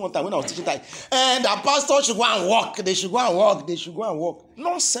 Somebody was saying one time when I was teaching time, and the pastor should go and work. They should go and work. They should go and work.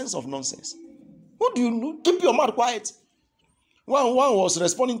 Nonsense of nonsense. What do you do? Keep your mouth quiet. One was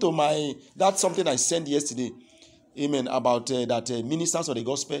responding to that's something I sent yesterday. Amen. About that ministers of the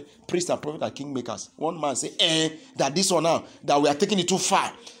gospel, priests and prophets are kingmakers. One man said, that this one now, that we are taking it too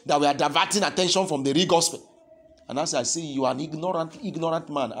far, that we are diverting attention from the real gospel. And as I say, you are an ignorant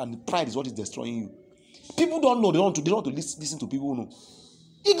man, and pride is what is destroying you. People don't know. They don't want to listen to people who know.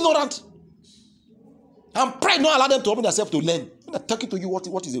 Ignorant. And pride don't allow them to open themselves to learn. When I'm talking to you, what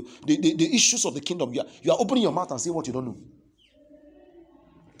is the issues of the kingdom? You are opening your mouth and saying what you don't know.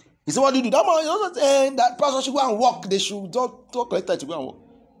 He said, what do you do? That man, that person should go and work. They should don't collect that to go and work.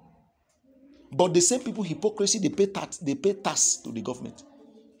 But the same people, hypocrisy, they pay tax to the government.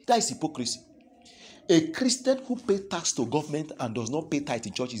 That is hypocrisy. A Christian who pays tax to government and does not pay tithe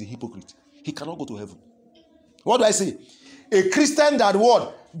in church is a hypocrite. He cannot go to heaven. What do I say? A Christian that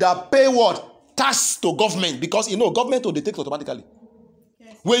pay what? Tax to government, because government will detect automatically.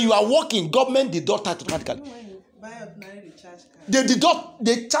 Yes. When you are working, government deduct automatically. When you buy ordinary recharge card,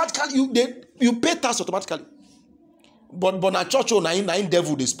 they charge card you pay tax automatically. But na church na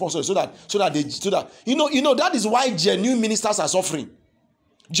devil they sponsor so that that is why genuine ministers are suffering.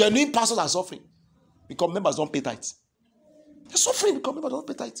 Genuine pastors are suffering. Because members don't pay tithe. They're suffering because members don't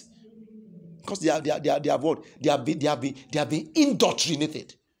pay tithe. Because they have what? They have been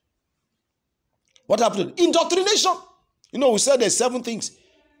indoctrinated. What happened? Indoctrination. We said there's 7 things.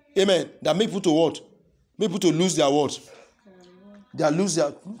 Amen. That make people to what? Make people to lose their word. To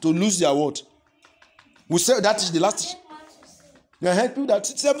lose their word. We said that is the last. They help people that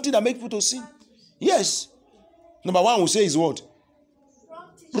 7 things that make people to sin. Yes. Number 1 we say is what?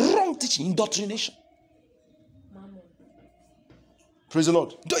 Wrong teaching. Indoctrination. Praise the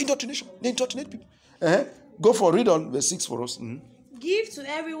Lord. Indoctrination. They indoctrinate people. Go for read on verse 6 for us. Give to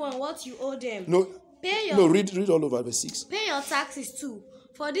everyone what you owe them. Read all over verse 6. Pay your taxes too.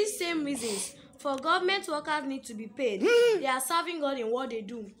 For these same reasons, for government workers need to be paid. They are serving God in what they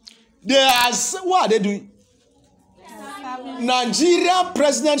do. What are they doing? Nigerian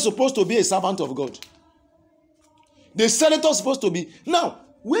president is supposed to be a servant of God. The senator is supposed to be. Now,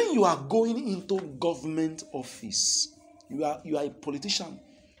 when you are going into government office, you are a politician.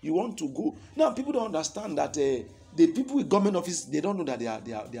 You want to go. Now, people don't understand that the people with government office, they don't know that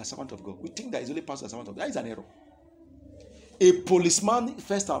they are servant of God. We think that it's only pastor servant of God. That is an error. A policeman,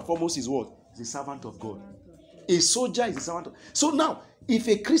 first and foremost, is what? Is a servant of God. A soldier is a servant of God. So now, if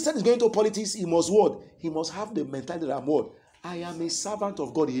a Christian is going to politics, he must what? He must have the mentality that I'm what? I am a servant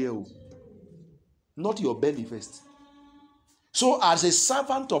of God here. Not your belly first. So as a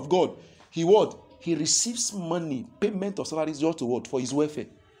servant of God, he what? He receives money, payment of salaries just to what? For his welfare.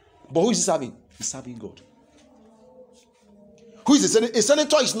 But who is he serving? He's serving God. Who is a senator? A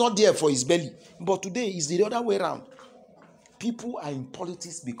senator is not there for his belly. But today is the other way around. People are in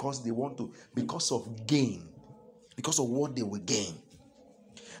politics because they want to, because of gain. Because of what they will gain.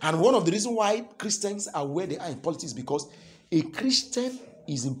 And one of the reasons why Christians are where they are in politics is because a Christian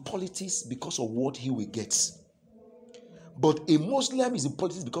is in politics because of what he will get. But a Muslim is in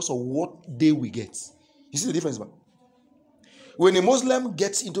politics because of what they will get. You see the difference, man? When a Muslim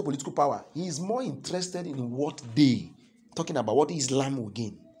gets into political power, he is more interested in what they talking about what Islam will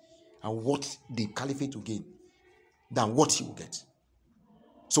gain and what the caliphate will gain than what he will get.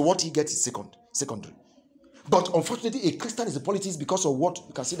 So what he gets is secondary. But unfortunately, a Christian is a politics because of what,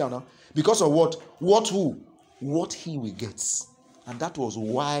 you can sit down now, because of what he will get. And that was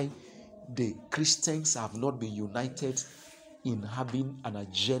why the Christians have not been united in having an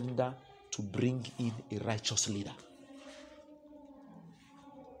agenda to bring in a righteous leader.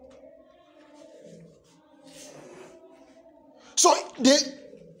 So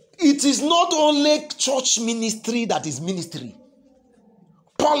it is not only church ministry that is ministry.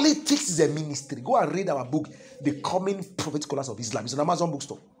 Politics is a ministry. Go and read our book, The Coming Prophetic Scholars of Islam. It's an Amazon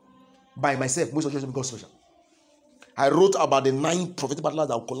bookstore. By myself, most of GODSPECIAL. I wrote about the 9 prophetic battles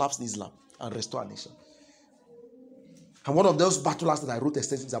that will collapse in Islam and restore our nation. And one of those battles that I wrote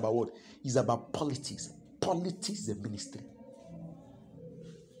extensively is about what? Is about politics. Politics is a ministry.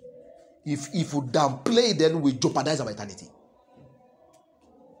 If we downplay, then we jeopardize our eternity.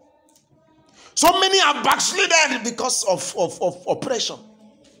 So many are backslidden because of oppression.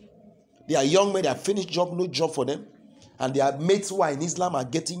 They are young men, they have finished job, no job for them. And their mates who are in Islam are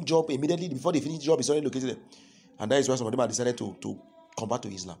getting job immediately before they finish job, it's already located them. And that is why some of them have decided to convert to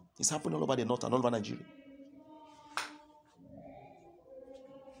Islam. It's happening all over the north and all over Nigeria.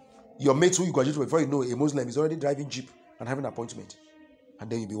 Your mates who you graduate from, before you know, a Muslim is already driving Jeep and having an appointment. And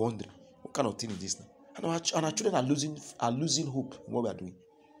then you'll be wondering, what kind of thing is this now? And our children are losing hope in what we are doing.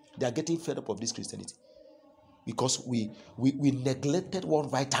 They are getting fed up of this Christianity. Because we neglected one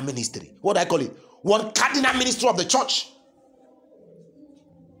vital ministry. What do I call it? One cardinal ministry of the church.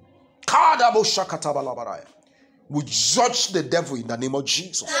 We judge the devil in the name of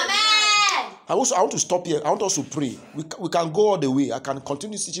Jesus. Amen. I want to stop here. I want us to pray. We can go all the way. I can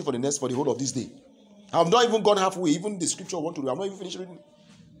continue teaching for the whole of this day. I've not even gone halfway. Even the scripture I want to read, I'm not even finished reading.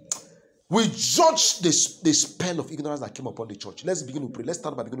 We judge the spell of ignorance that came upon the church. Let's begin to pray. Let's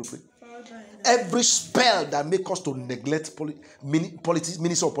start by beginning to pray. Every spell that makes us to neglect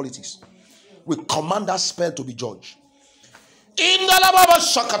ministry of politics, we command that spell to be judged. In the lababa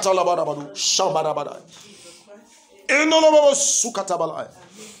shakatalabadabadu shabarabada. In the lababa sukatabalai.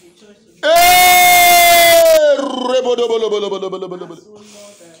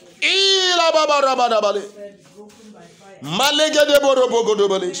 Ilababarabadabale.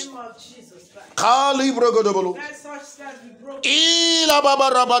 Malegedeborobogodobales. Kali brogodobolo. Ila baba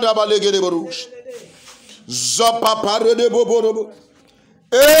rabada balegede borush. Zapa parede boborobo.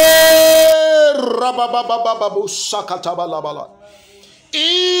 Rabababababu sakatabalabala.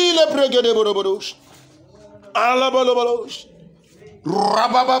 Ile bregede boroborush. Alabalobalosh.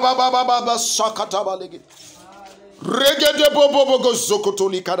 Rabababababa sakatabalege. Regede bobobogo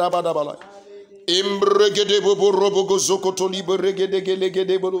zokotoli karabadabala. Imbregede boborobogo zokotoli beregede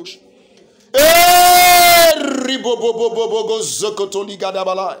gelegede borush.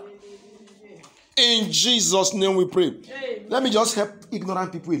 In Jesus' name we pray. Let me just help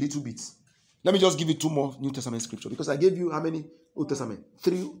ignorant people a little bit. Let me just give you 2 more New Testament scripture, because I gave you how many Old Testament?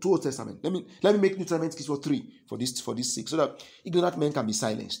 2 Old Testament. Let me make New Testament scripture 3 for this 6, so that ignorant men can be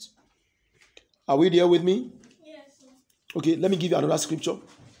silenced. Are we there with me? Yes. Okay, let me give you another scripture.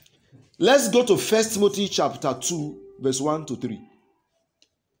 Let's go to 1 Timothy chapter 2, verse 1 to 3.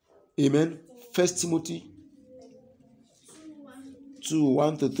 Amen. 1 Timothy 2,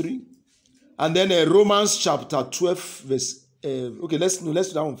 1 to 3. And then Romans chapter 12, verse... okay, let's do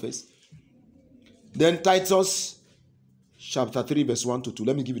that one first. Then Titus chapter 3, verse 1 to 2.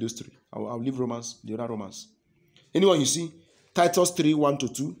 Let me give you those 3. I'll leave Romans, the other Romans. Anyone you see? Titus 3, 1 to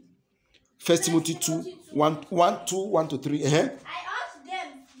 2. 1 Timothy 2, 1 to 3. I asked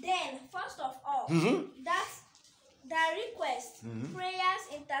them then, first of all, that request, prayers,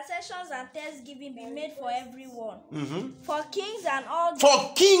 intercessions, and thanksgiving be made for everyone. For kings and all those,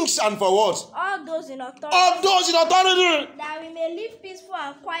 for kings and for what? all those in authority. All those in authority. That we may live peaceful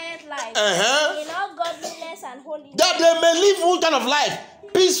and quiet lives in all godliness and holiness. That they may live what kind of life?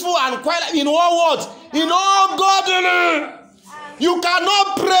 Peaceful and quiet. In all what? In all godliness. You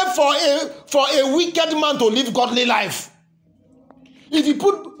cannot pray for a wicked man to live godly life. If you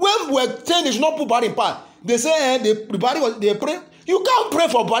put, when we're saying they should not put body in part, they say the body was, they pray. You can't pray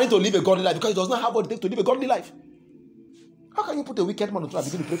for body to live a godly life because it does not have what it takes to live a godly life. How can you put a wicked man on and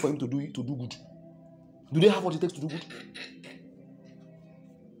begin to pray for him to do good? Do they have what it takes to do good?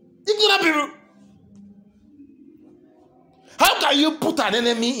 Ignorant people. How can you put an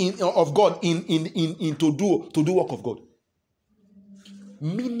enemy of God in to do work of God?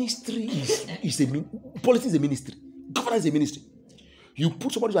 Ministry politics is a ministry. Governance is a ministry. You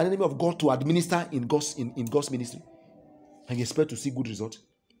put somebody who is an enemy of God to administer in God's ministry, and you expect to see good result.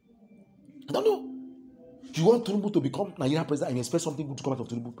 I don't know. You want Tinubu to become Nigerian president and you expect something good to come out of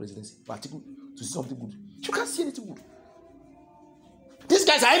Tinubu presidency, particularly to see something good. You can't see anything good. These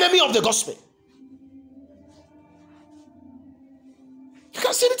guys are enemy of the gospel. You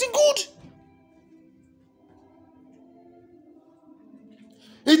can't see anything good.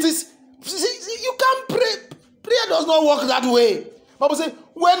 It is, you can't pray. Prayer does not work that way. Bible says,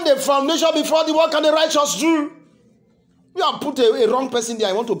 when the foundation before the work and the righteous do. You have put a wrong person there.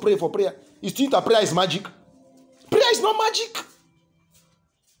 I want to pray for prayer. You think that prayer is magic? Prayer is not magic.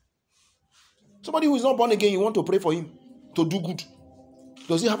 Somebody who is not born again, you want to pray for him to do good.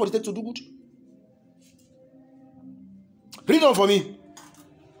 Does he have what it takes to do good? Read on for me.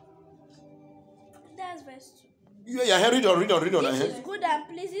 That's verse 2. Yeah, read on. This is good and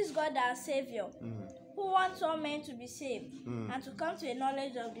pleases God our Savior, who wants all men to be saved and to come to a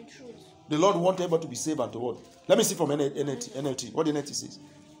knowledge of the truth. The Lord wants everybody to be saved and to what? Let me see from NLT. What the NLT says.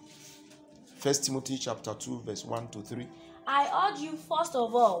 1 Timothy chapter 2, verse 1 to 3. I urge you first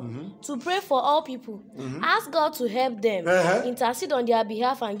of all to pray for all people. Ask God to help them, intercede on their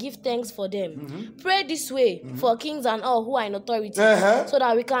behalf and give thanks for them. Pray this way for kings and all who are in authority, so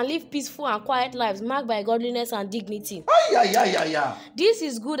that we can live peaceful and quiet lives marked by godliness and dignity. This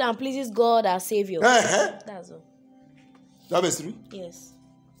is good and pleases God our Savior. That's all. That verse 3? Yes.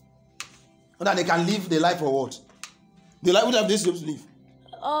 So that they can live the life of what? The life that they supposed to live.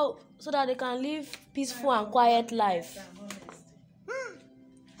 Oh, so that they can live peaceful and quiet life.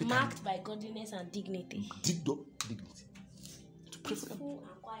 Marked by godliness and dignity. Dignity. To pray for them.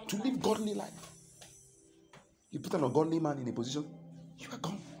 To live godly life. You put an ungodly man in a position, you are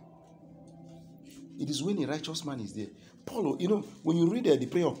gone. It is when a righteous man is there. Paul, when you read the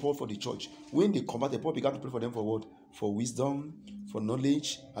prayer of Paul for the church, when they converted, Paul began to pray for them for what? For wisdom, for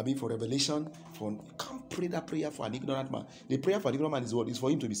knowledge, for revelation. You can't pray that prayer for an ignorant man. The prayer for an ignorant man is what? Is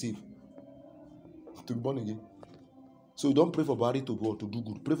for him to be saved. To be born again. So you don't pray for Barry to go to do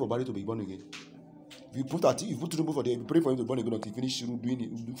good. Pray for Barry to be born again. If you put Tinubu for them, you pray for him to be born again until finish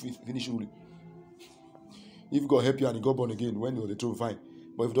ruling. If God help you and he got born again, when you're the truth, fine.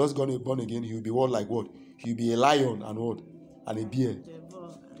 But if he doesn't get born again, he will be what like what? He will be a lion and what? And a bear.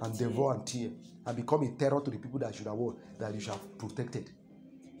 And devour and tear. And become a terror to the people that should have what? That you should have protected.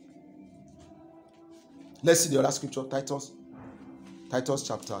 Let's see the other scripture, Titus. Titus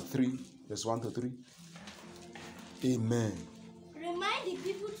chapter 3, verse 1 to 3. Amen. Remind the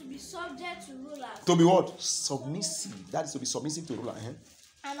people to be subject to rulers. To be what? Submissive. That is to be submissive to ruler.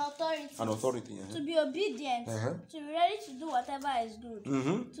 And authority. To be obedient. To be ready to do whatever is good.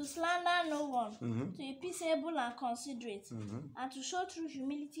 To slander no one. To be peaceable and considerate. And to show true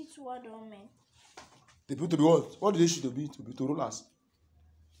humility toward all men. The people to be what? What do they should be? To be to rulers.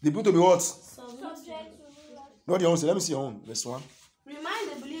 The people to be what? Subject to rulers. Not your own. Let me see your own. Verse 1.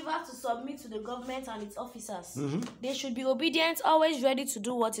 Remind the believer to submit to the government and its officers. They should be obedient, always ready to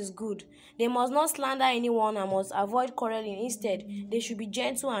do what is good. They must not slander anyone and must avoid quarreling. Instead, they should be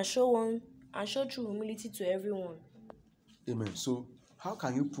gentle and show true humility to everyone. Amen. So, how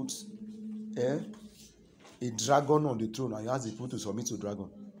can you put a dragon on the throne and you ask the people to submit to dragon?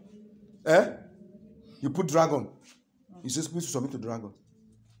 You put dragon. You say people to submit to dragon.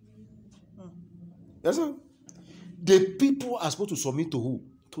 Yes, sir. The people are supposed to submit to who?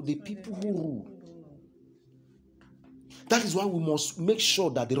 To the people who rule. That is why we must make sure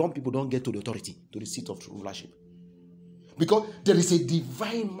that the wrong people don't get to the authority, to the seat of rulership. Because there is a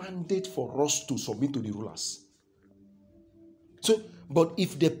divine mandate for us to submit to the rulers. So, but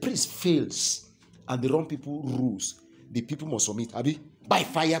if the priest fails and the wrong people rules, the people must submit. By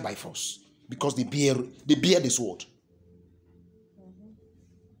fire, by force. Because they bear the sword.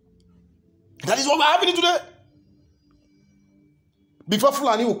 That is what we're happening today. Before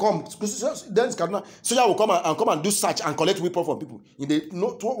Fulani will come, then soldier will come and do search and collect weapons from people. In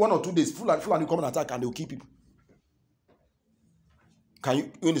 1 or 2 days, Fulani will come and attack and they will kill people.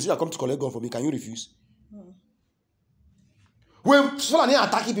 When the soldier come to collect gun from me, can you refuse? When Fulani are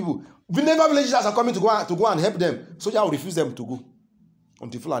attacking people, whenever villagers are coming to go and help them, soldier will refuse them to go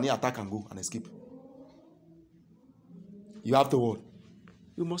until Fulani attack and go and escape. You have to what?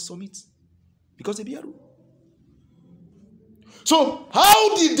 You must submit because they be a rule. So,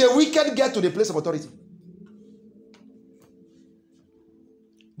 how did the wicked get to the place of authority?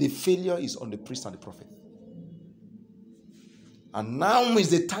 The failure is on the priest and the prophet. And now is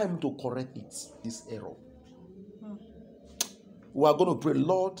the time to correct this error. We are going to pray,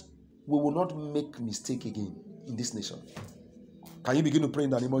 Lord, we will not make mistake again in this nation. Can you begin to pray in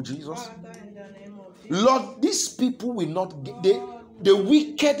the name of Jesus? Lord, these people will not get, the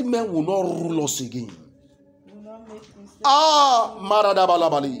wicked men will not rule us again.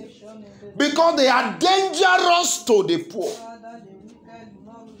 Maradabalabali. Because they are dangerous to the poor.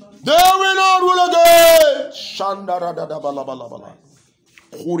 They will not rule again.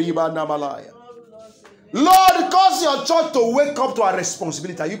 Lord, cause your church to wake up to our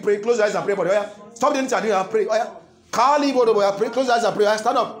responsibility. Are you praying? Close your eyes and pray. But stop the anything you're doing and pray. Kali bodo, pray. Close your eyes and pray.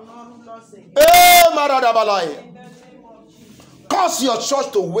 Stand up. Cause your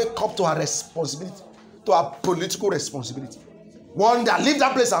church to wake up to our responsibility, to our political responsibility. One that leave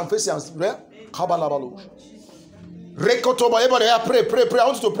that place and face it and pray. Pray. I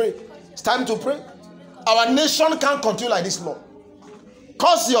want you to pray. It's time to pray. Our nation can't continue like this, Lord.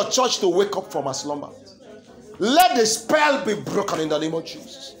 Cause your church to wake up from a slumber. Let the spell be broken in the name of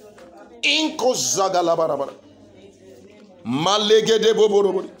Jesus. Inko zagalabara. Malegede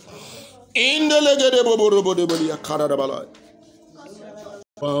boborobodi. Indelegede boborobodi yakadabala.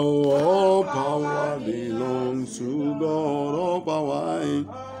 All power belongs to God. All power.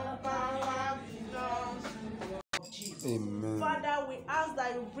 Amen. Father, we ask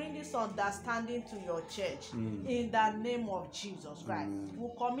that you bring this understanding to your church in the name of Jesus Christ. We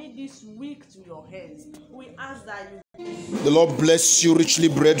commit this week to your hands. We ask that you. The Lord bless you richly,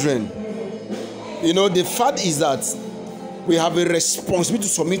 brethren. You know, the fact is that we have a responsibility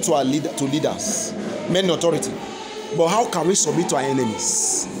to submit to our leaders, men in authority. But how can we submit to our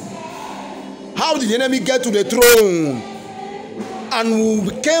enemies? How did the enemy get to the throne? And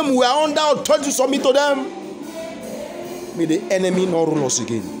we are under authority to submit to them. May the enemy not rule us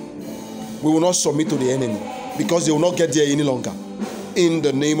again. We will not submit to the enemy because they will not get there any longer. In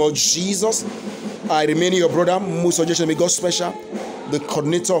the name of Jesus, I remain your brother, Musa May God Special, the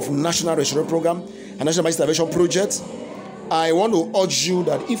coordinator of National Restoration Program and National Master Salvation Project. I want to urge you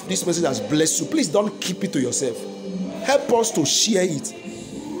that if this message has blessed you, please don't keep it to yourself. Help us to share it.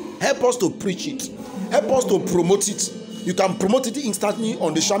 Help us to preach it. Help us to promote it. You can promote it instantly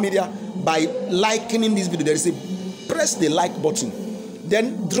on the social media by liking this video. There is a press the like button,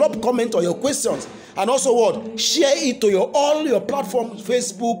 then drop comment on your questions, and also what, share it to all your platforms,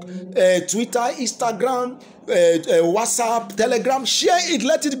 Facebook, Twitter, Instagram, WhatsApp, Telegram. Share it,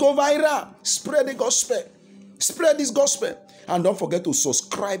 let it go viral. Spread the gospel, spread this gospel, and don't forget to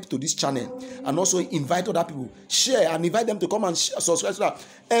subscribe to this channel and also invite other people. Share and invite them to come and subscribe so that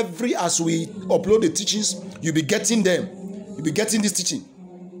as we upload the teachings, you'll be getting them. You'll be getting this teaching,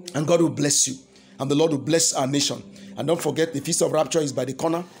 and God will bless you, and the Lord will bless our nation. And don't forget, the Feast of Rapture is by the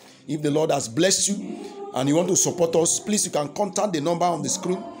corner. If the Lord has blessed you and you want to support us, please, you can contact the number on the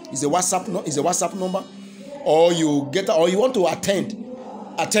screen. It's a WhatsApp number. Or you want to attend,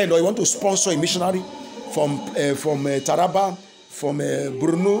 or you want to sponsor a missionary from Taraba, from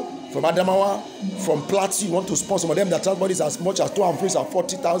Brno, from Adamawa, from Plateau. You want to sponsor them. Their transport is as much as 2 and 3 are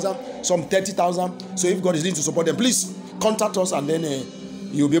 40,000, some 30,000. So if God is willing to support them, please contact us, and then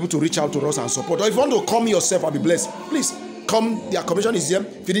you'll be able to reach out to us and support. Or if you want to come yourself and be blessed, please come. The accommodation is here.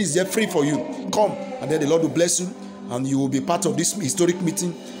 Feeding is here free for you. Come, and then the Lord will bless you, and you will be part of this historic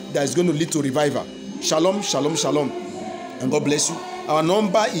meeting that is going to lead to revival. Shalom, shalom, shalom, and God bless you. Our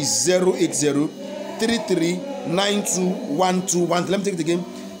number is 080-3392-1213. Let me take it again.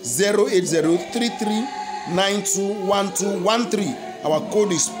 080-3392-1213. Our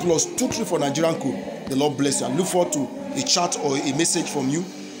code is +23 for Nigerian code. The Lord bless you. I look forward to a chat or a message from you.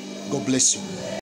 God bless you.